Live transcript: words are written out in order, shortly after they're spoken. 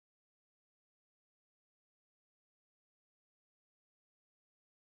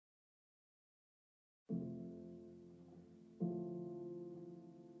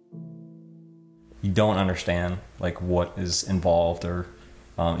you don't understand like what is involved, or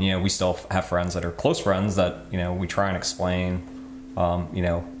you know, we still have friends that are close friends that, you know, we try and explain you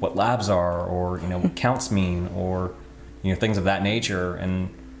know, what labs are, or, you know, what counts mean, or, you know, things of that nature,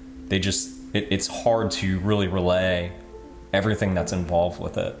 and they just, it's hard to really relay everything that's involved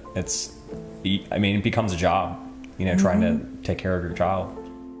with it. It's, I mean, it becomes a job, you know, trying to take care of your child.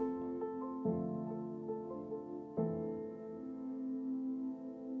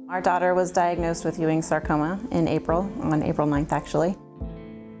 Our daughter was diagnosed with Ewing sarcoma in April, on April 9th actually.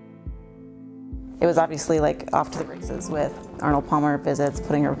 It was obviously like off to the races with Arnold Palmer visits,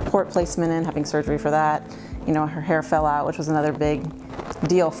 putting her port placement in, having surgery for that. You know, her hair fell out, which was another big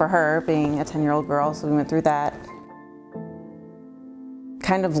deal for her, being a 10-year-old girl, so we went through that.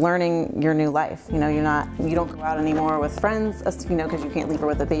 Kind of learning your new life. You know, you don't go out anymore with friends, you know, because you can't leave her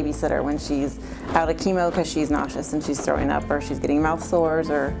with a babysitter when she's out of chemo because she's nauseous and she's throwing up, or she's getting mouth sores,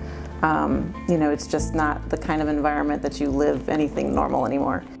 or, you know, it's just not the kind of environment that you live anything normal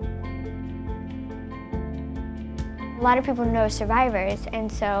anymore. A lot of people know survivors,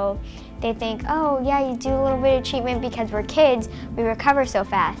 and so they think, oh yeah, you do a little bit of treatment because we're kids, we recover so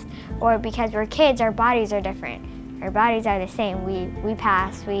fast. Or because we're kids, our bodies are different. Our bodies are the same. We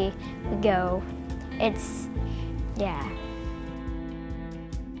pass, we go. It's, yeah.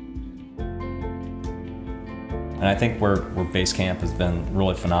 And I think where Base Camp has been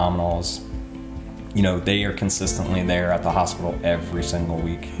really phenomenal is, you know, they are consistently there at the hospital every single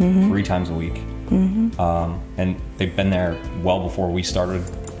week, 3 times a week. And they've been there well before we started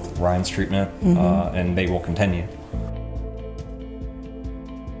Ryan's treatment, and they will continue.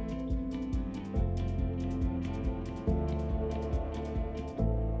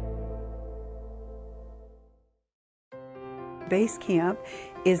 Base Camp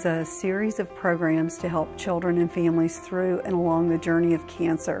is a series of programs to help children and families through and along the journey of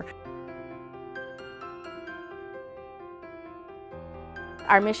cancer.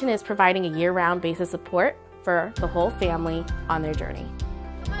 Our mission is providing a year-round basis support for the whole family on their journey.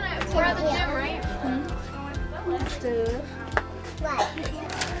 We're at the gym, right? Let's do it.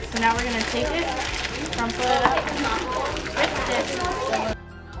 So now we're going to take it, crumple it up, twist it.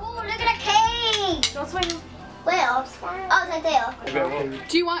 Oh, look at the cake! Don't swing. Well, oh, it's right there.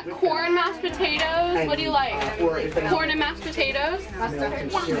 Do you want corn, mashed potatoes? What do you like? Corn and mashed potatoes?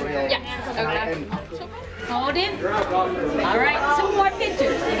 Yes. Okay. Hold it. All right, 2 more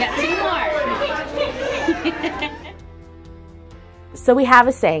pictures. We got 2 more. So we have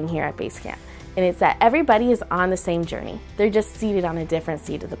a saying here at Base Camp, and it's that everybody is on the same journey. They're just seated on a different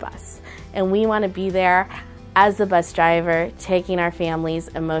seat of the bus. And we want to be there as the bus driver, taking our families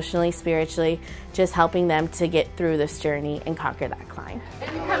emotionally, spiritually, just helping them to get through this journey and conquer that climb.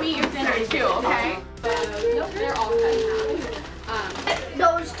 And come eat your dinner too, okay? Nope, they're all cut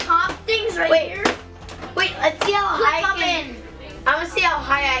now. Those top things right here. Wait, let's see how high I can. I want to see how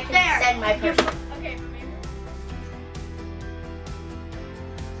high I can send my person. Okay.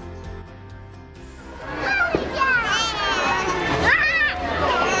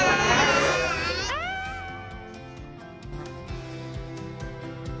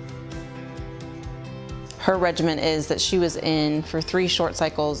 Her regimen is that she was in for 3 short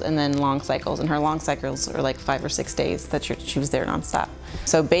cycles and then long cycles, and her long cycles are like 5 or 6 days that she was there nonstop.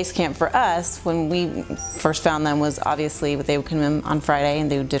 So Base Camp for us, when we first found them, was obviously they would come in on Friday and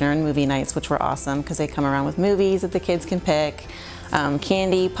do dinner and movie nights, which were awesome because they come around with movies that the kids can pick,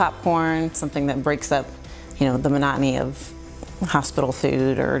 candy, popcorn, something that breaks up, you know, the monotony of hospital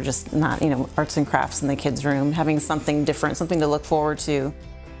food, or just not, you know, arts and crafts in the kids' room, having something different, something to look forward to.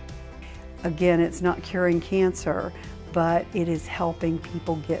 Again, it's not curing cancer, but it is helping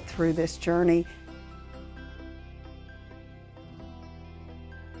people get through this journey.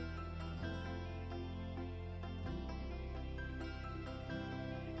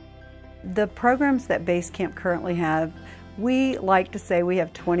 The programs that Base Camp currently have, we like to say we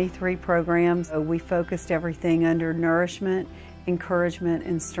have 23 programs. We focused everything under nourishment, encouragement,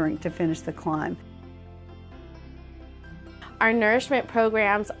 and strength to finish the climb. Our nourishment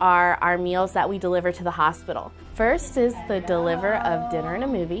programs are our meals that we deliver to the hospital. First is the deliver of dinner and a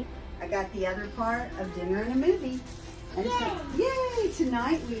movie. I got the other part of dinner and a movie. And yay!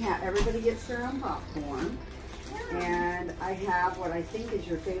 Tonight we have, everybody gets their own popcorn. And I have what I think is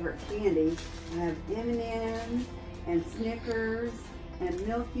your favorite candy. I have M&M's and Snickers and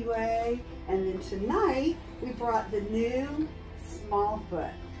Milky Way. And then tonight we brought the new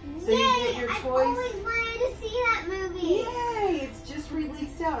Smallfoot. So you get your choice. I always wanted to see that movie. Yay! It's just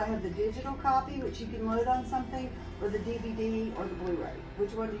released out. I have the digital copy, which you can load on something, or the DVD or the Blu-ray.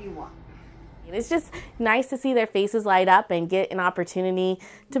 Which one do you want? It's just nice to see their faces light up and get an opportunity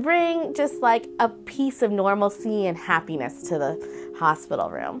to bring just like a piece of normalcy and happiness to the hospital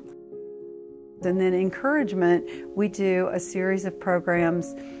room. And then encouragement, we do a series of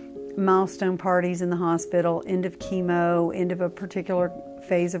programs, milestone parties in the hospital, end of chemo, end of a particular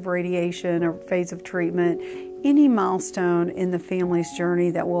phase of radiation or phase of treatment, any milestone in the family's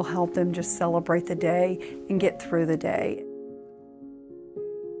journey that will help them just celebrate the day and get through the day.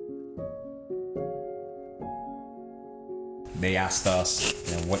 They asked us,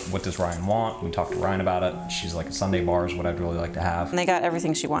 you know, what does Ryan want? We talked to Ryan about it. She's like, a Sunday bar is what I'd really like to have. And they got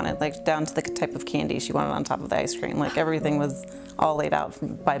everything she wanted, like down to the type of candy she wanted on top of the ice cream. Like everything was all laid out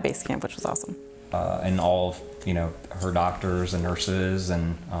by Base Camp, which was awesome. And all of, you know, her doctors and nurses,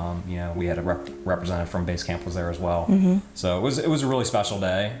 and you know, we had a representative from Base Camp was there as well. So it was a really special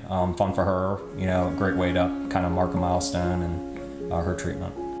day, fun for her. You know, a great way to kind of mark a milestone in her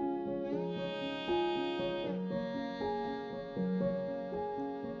treatment.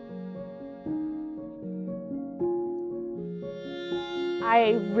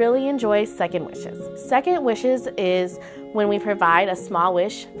 I really enjoy Second Wishes. Second Wishes is when we provide a small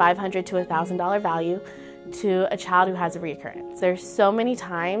wish, $500 to $1,000 value, to a child who has a reoccurrence. There's so many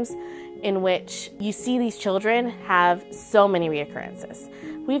times in which you see these children have so many reoccurrences.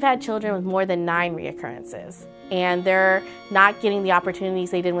 We've had children with more than 9 reoccurrences, and they're not getting the opportunities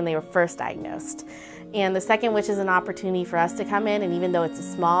they did when they were first diagnosed. And the Second Wish is an opportunity for us to come in, and even though it's a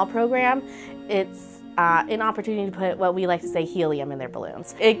small program, it's an opportunity to put what we like to say helium in their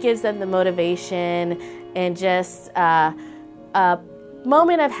balloons. It gives them the motivation and just a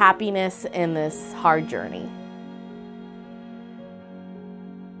moment of happiness in this hard journey.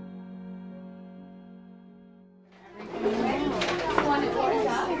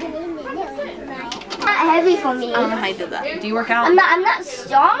 Not heavy for me. I don't know how you did that. Do you work out? I'm not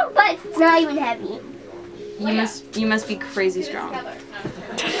strong, but it's not even heavy. You must be crazy strong.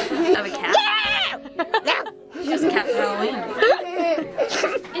 Of a cat? There's a cat for Halloween.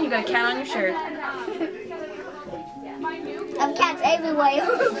 And you got a cat on your shirt. I have cats everywhere.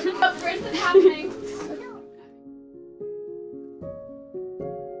 Where's it happening?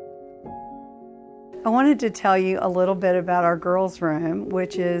 I wanted to tell you a little bit about our girls' room,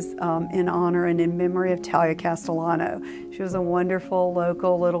 which is in honor and in memory of Talia Castellano. She was a wonderful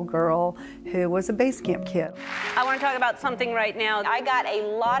local little girl who was a Base Camp kid. I want to talk about something right now. I got a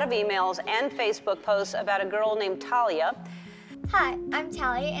lot of emails and Facebook posts about a girl named Talia. Hi, I'm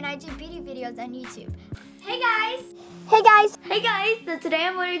Talia, and I do beauty videos on YouTube. Hey guys! Hey guys! Hey guys! So today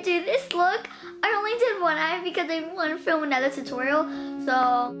I'm going to do this look. I only did one eye because I want to film another tutorial,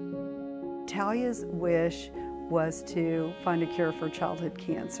 so... Talia's wish was to find a cure for childhood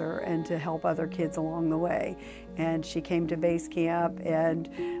cancer and to help other kids along the way. And she came to Base Camp, and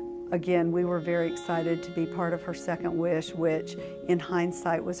again, we were very excited to be part of her second wish, which in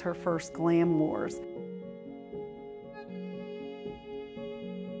hindsight was her first Glam Wars.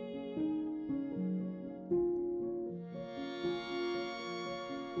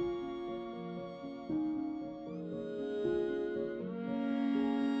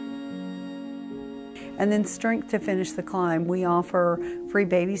 And then Strength to Finish the Climb. We offer free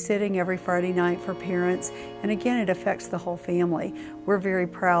babysitting every Friday night for parents, and again, it affects the whole family. We're very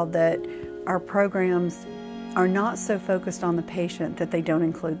proud that our programs are not so focused on the patient that they don't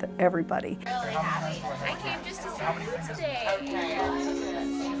include everybody. Really happy. I came just to see you today. Yeah, I missed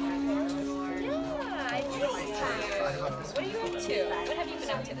you. What are you up to? What have you been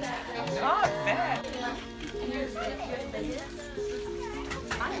up to this week? Oh, bad.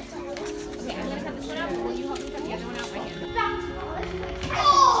 Okay, I'm gonna cut this one out. Will you help me cut the other one out by hand? Oh!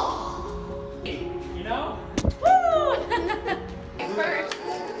 You know? Woo! First.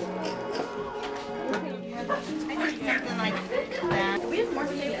 I need something like that. We have more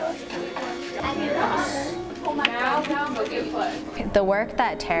tables. The work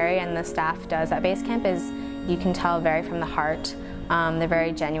that Terry and the staff does at Base Camp is, you can tell, very from the heart. They're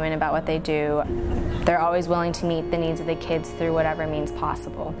very genuine about what they do. They're always willing to meet the needs of the kids through whatever means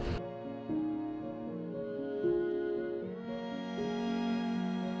possible.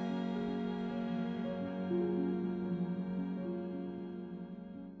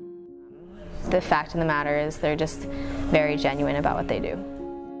 The fact of the matter is they're just very genuine about what they do.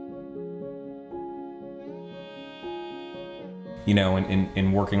 You know,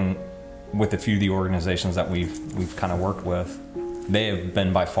 in working with a few of the organizations that we've kind of worked with, they have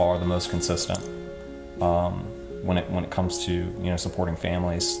been by far the most consistent when it comes to, you know, supporting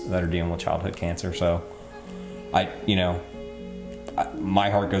families that are dealing with childhood cancer. So I my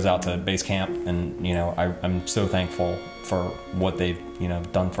heart goes out to Base Camp, and you know, I'm so thankful for what they've, you know,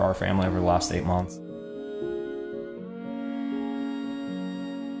 done for our family over the last 8 months.